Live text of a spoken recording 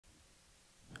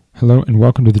Hello and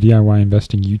welcome to the DIY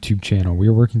Investing YouTube channel. We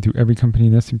are working through every company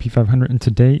in the S&P 500 and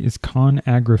today is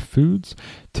ConAgra Foods,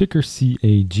 ticker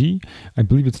CAG. I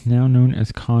believe it's now known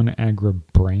as ConAgra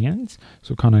Brands.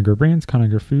 So ConAgra Brands,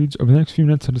 ConAgra Foods. Over the next few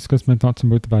minutes, I'll discuss my thoughts on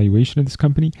both the valuation of this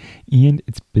company and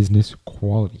its business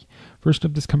quality. First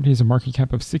up, this company has a market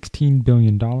cap of $16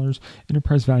 billion,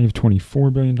 enterprise value of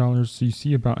 $24 billion. So you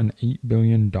see about an $8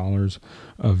 billion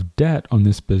of debt on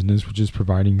this business, which is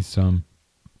providing some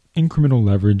incremental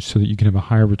leverage so that you can have a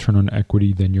higher return on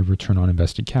equity than your return on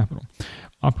invested capital.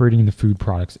 Operating in the food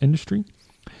products industry,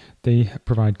 they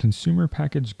provide consumer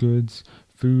packaged goods,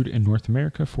 food in North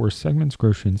America, 4 segments: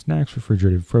 grocery and snacks,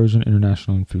 refrigerated, frozen,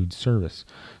 international, and food service.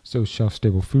 So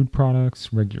shelf-stable food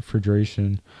products,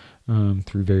 refrigeration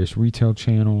through various retail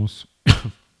channels.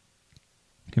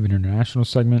 Have an international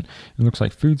segment. It looks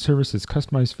like food services,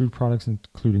 customized food products,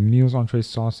 including meals, entrees,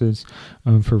 sauces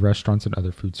for restaurants and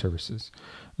other food services.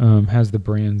 Has the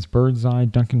brands Bird's Eye,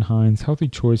 Duncan Hines, Healthy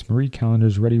Choice, Marie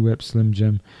Callender's, Ready Whip, Slim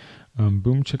Jim,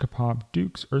 Boom Chicka Pop,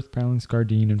 Duke's, Earth Balance,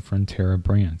 Gardein, and Frontera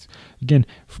brands. Again,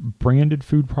 branded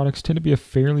food products tend to be a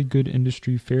fairly good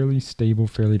industry, fairly stable,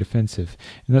 fairly defensive.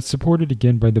 And that's supported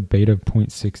again by the beta of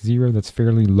 0.60. That's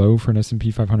fairly low for an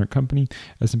S&P 500 company.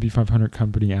 S&P 500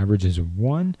 company average is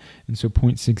 1. And so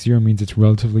 0.60 means it's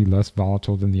relatively less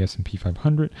volatile than the S&P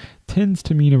 500. Tends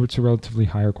to mean it's a relatively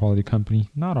higher quality company.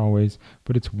 Not always,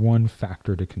 but it's one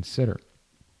factor to consider.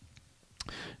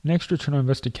 Next, return on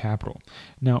invested capital.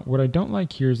 Now, what I don't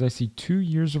like here is I see 2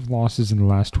 years of losses in the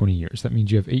last 20 years. That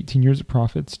means you have 18 years of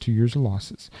profits, 2 years of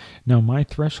losses. Now, my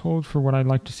threshold for what I'd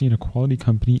like to see in a quality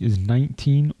company is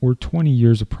 19 or 20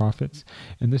 years of profits,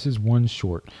 and this is one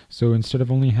short. So instead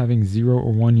of only having 0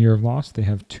 or 1 year of loss, they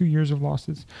have 2 years of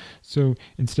losses. So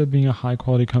instead of being a high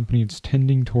quality company, it's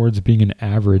tending towards being an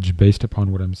average based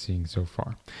upon what I'm seeing so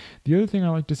far. The other thing I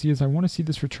like to see is I want to see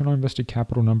this return on invested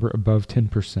capital number above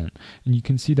 10%. And you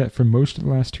can see that for most of the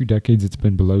last 2 decades, it's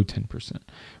been below 10%.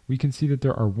 We can see that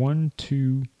there are 1,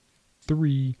 2,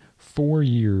 3, 4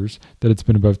 years that it's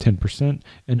been above 10%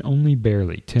 and only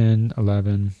barely 10,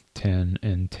 11, 10,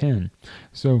 and 10.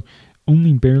 So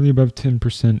only barely above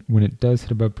 10% when it does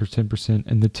hit above 10%,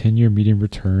 and the 10-year median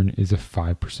return is a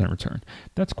 5% return.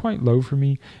 That's quite low for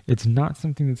me. It's not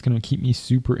something that's going to keep me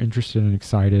super interested and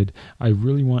excited. I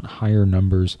really want higher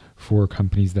numbers for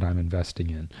companies that I'm investing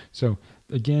in. So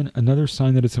again, another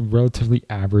sign that it's a relatively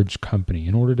average company.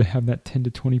 In order to have that 10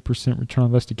 to 20% return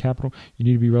on invested capital, you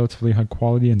need to be relatively high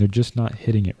quality, and they're just not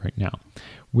hitting it right now.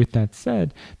 With that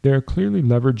said, they're clearly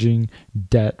leveraging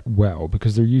debt well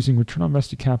because they're using return on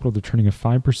invested capital. They're turning a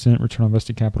 5% return on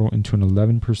invested capital into an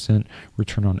 11%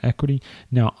 return on equity.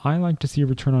 Now, I like to see a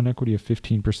return on equity of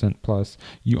 15% plus.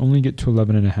 You only get to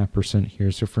 11.5%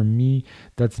 here. So for me,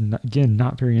 that's, again,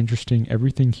 not very interesting.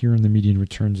 Everything here in the median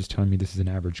returns is telling me this is an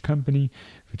average company.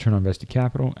 Return on invested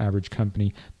capital, average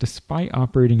company. Despite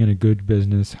operating in a good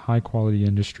business, high quality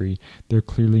industry, they're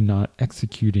clearly not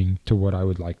executing to what I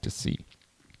would like to see.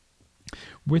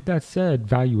 With that said,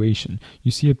 valuation.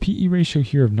 You see a PE ratio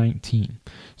here of 19.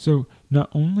 So not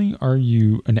only are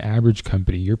you an average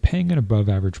company, you're paying an above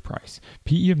average price.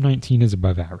 PE of 19 is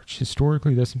above average.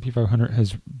 Historically, the S&P 500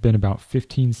 has been about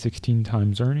 15, 16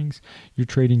 times earnings. You're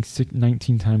trading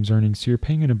 19 times earnings, so you're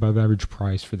paying an above average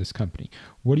price for this company.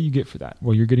 What do you get for that?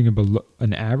 Well, you're getting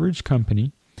an average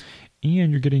company,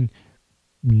 and you're getting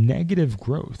negative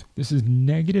growth. This is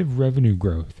negative revenue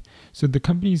growth. So the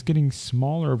company is getting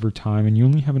smaller over time, and you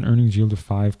only have an earnings yield of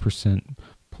 5%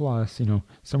 plus,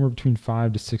 somewhere between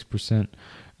 5 to 6%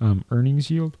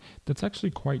 earnings yield. That's actually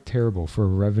quite terrible for a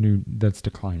revenue that's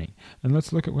declining. And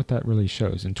let's look at what that really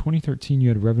shows. In 2013, you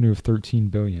had a revenue of $13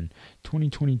 billion.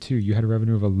 2022, you had a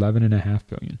revenue of $11.5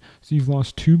 billion. So you've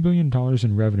lost $2 billion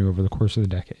in revenue over the course of the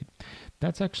decade.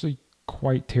 That's actually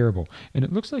quite terrible. And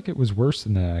it looks like it was worse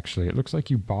than that, actually. It looks like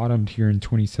you bottomed here in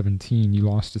 2017. You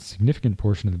lost a significant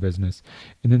portion of the business,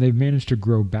 and then they've managed to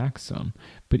grow back some.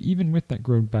 But even with that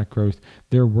growth,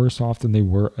 they're worse off than they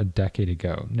were a decade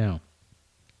ago. Now,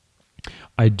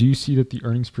 I do see that the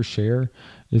earnings per share,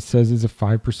 it says, is a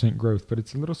 5% growth, but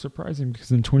it's a little surprising because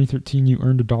in 2013 you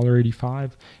earned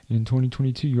 $1.85, and in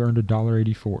 2022 you earned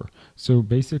 $1.84. So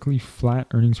basically flat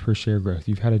earnings per share growth.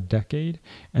 You've had a decade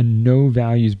and no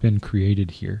value has been created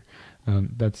here.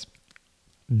 That's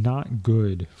not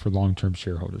good for long-term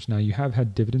shareholders. Now, you have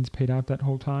had dividends paid out that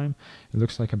whole time. It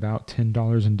looks like about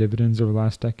 $10 in dividends over the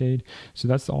last decade. So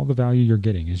that's all the value you're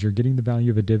getting, is you're getting the value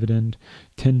of a dividend.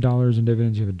 $10 in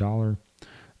dividends, you have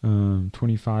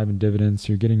 $1.25 in dividends. So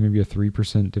you're getting maybe a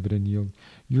 3% dividend yield.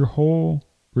 Your whole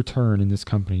return in this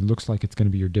company looks like it's going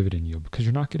to be your dividend yield because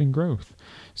you're not getting growth.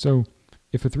 So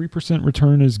If a 3%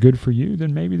 return is good for you,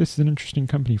 then maybe this is an interesting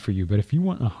company for you. But if you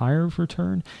want a higher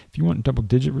return, if you want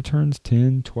double-digit returns,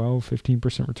 10, 12,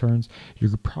 15% returns,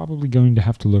 you're probably going to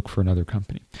have to look for another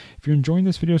company. If you're enjoying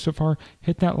this video so far,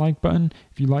 hit that like button.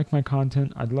 If you like my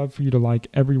content, I'd love for you to like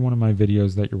every one of my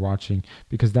videos that you're watching,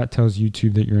 because that tells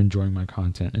YouTube that you're enjoying my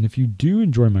content. And if you do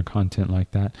enjoy my content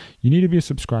like that, you need to be a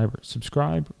subscriber.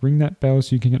 Subscribe, ring that bell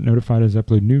so you can get notified as I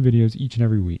upload new videos each and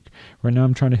every week. Right now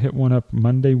I'm trying to hit one up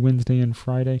Monday, Wednesday, and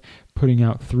Friday, putting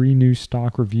out 3 new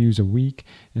stock reviews a week.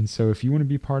 And so if you want to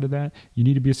be part of that, you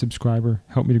need to be a subscriber.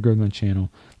 Help me to grow my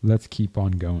channel. Let's keep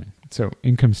on going. So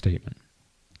income statement.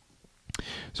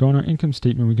 So on our income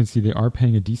statement, we can see they are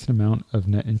paying a decent amount of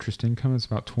net interest income. It's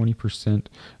about 20%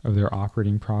 of their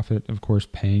operating profit, of course,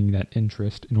 paying that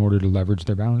interest in order to leverage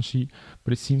their balance sheet,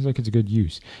 but it seems like it's a good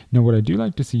use. Now, what I do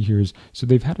like to see here is, so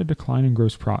they've had a decline in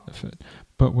gross profit,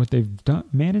 but what they've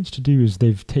managed to do is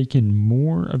they've taken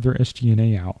more of their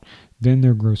SG&A out than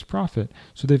their gross profit.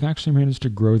 So they've actually managed to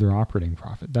grow their operating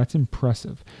profit. That's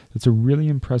impressive. That's a really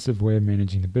impressive way of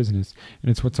managing the business.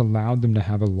 And it's what's allowed them to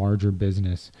have a larger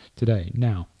business today.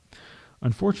 Now,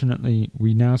 unfortunately,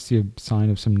 we now see a sign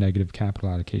of some negative capital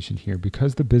allocation here.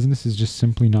 Because the business is just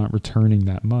simply not returning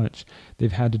that much,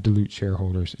 they've had to dilute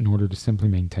shareholders in order to simply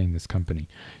maintain this company.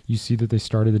 You see that they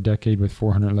started the decade with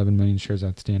 411 million shares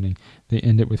outstanding. They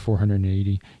end it with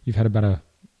 480. You've had about a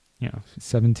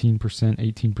 17%,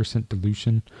 18%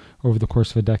 dilution over the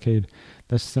course of a decade.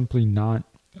 That's simply not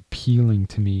appealing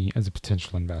to me as a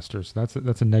potential investor. So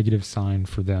that's a negative sign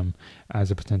for them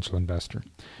as a potential investor.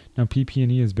 Now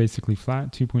PP&E is basically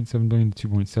flat, 2.7 billion to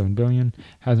 2.7 billion.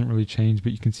 Hasn't really changed,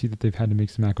 but you can see that they've had to make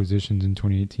some acquisitions in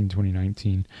 2018,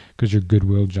 2019, because your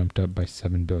goodwill jumped up by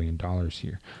 $7 billion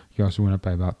here. You also went up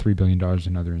by about $3 billion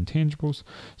in other intangibles.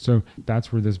 So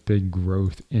that's where this big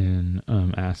growth in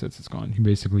assets has gone. You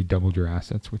basically doubled your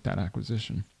assets with that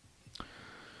acquisition,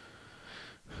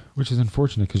 which is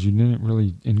unfortunate because you didn't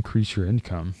really increase your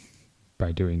income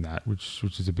by doing that, which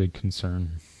is a big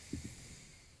concern.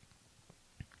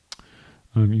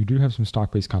 You do have some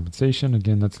stock-based compensation.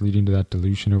 Again, that's leading to that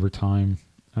dilution over time,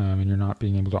 and you're not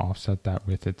being able to offset that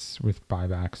with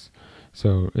buybacks.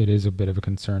 So it is a bit of a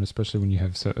concern, especially when you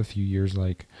have a few years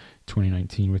like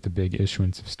 2019 with the big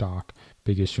issuance of stock,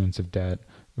 big issuance of debt.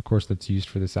 Of course, that's used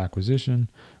for this acquisition,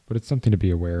 but it's something to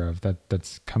be aware of.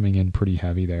 That's coming in pretty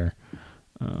heavy there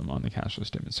on the cash flow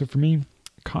statement. So for me,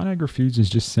 ConAgra Foods is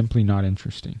just simply not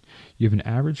interesting. You have an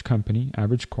average company,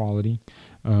 average quality.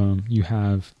 You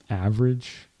have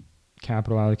average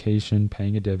capital allocation,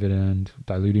 paying a dividend,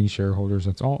 diluting shareholders.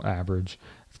 That's all average.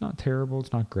 It's not terrible.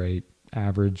 It's not great.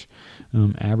 Average.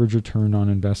 Average return on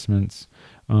investments.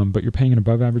 But you're paying an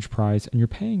above average price, and you're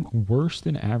paying worse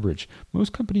than average.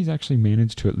 Most companies actually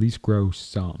manage to at least grow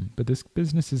some, but this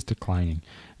business is declining.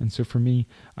 And so for me,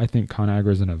 I think ConAgra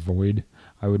is an avoid.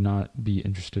 I would not be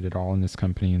interested at all in this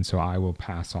company, and so I will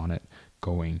pass on it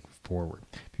going forward.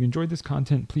 If you enjoyed this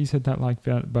content, please hit that like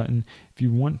button. If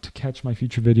you want to catch my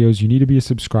future videos, you need to be a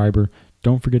subscriber.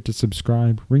 Don't forget to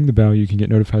subscribe, ring the bell. You can get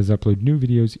notified as I upload new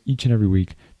videos each and every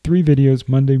week. 3 videos,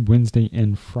 Monday, Wednesday,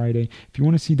 and Friday. If you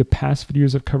want to see the past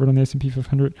videos I've covered on the S&P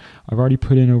 500, I've already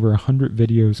put in over 100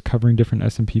 videos covering different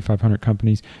S&P 500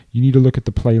 companies. You need to look at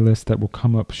the playlist that will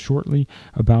come up shortly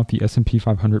about the S&P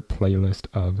 500 playlist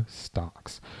of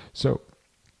stocks. So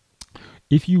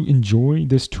if you enjoy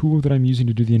this tool that I'm using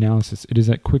to do the analysis, it is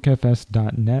at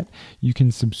quickfs.net. You can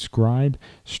subscribe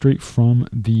straight from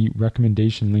the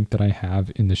recommendation link that I have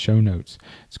in the show notes.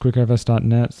 It's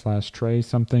quickfs.net/Trey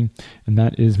something, and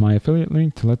that is my affiliate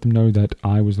link to let them know that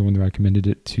I was the one that recommended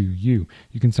it to you.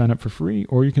 You can sign up for free,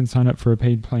 or you can sign up for a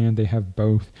paid plan. They have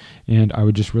both, and I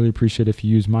would just really appreciate if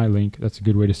you use my link. That's a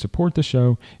good way to support the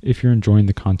show if you're enjoying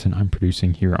the content I'm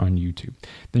producing here on YouTube.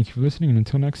 Thank you for listening, and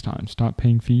until next time, stop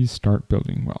paying fees, start building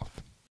wealth.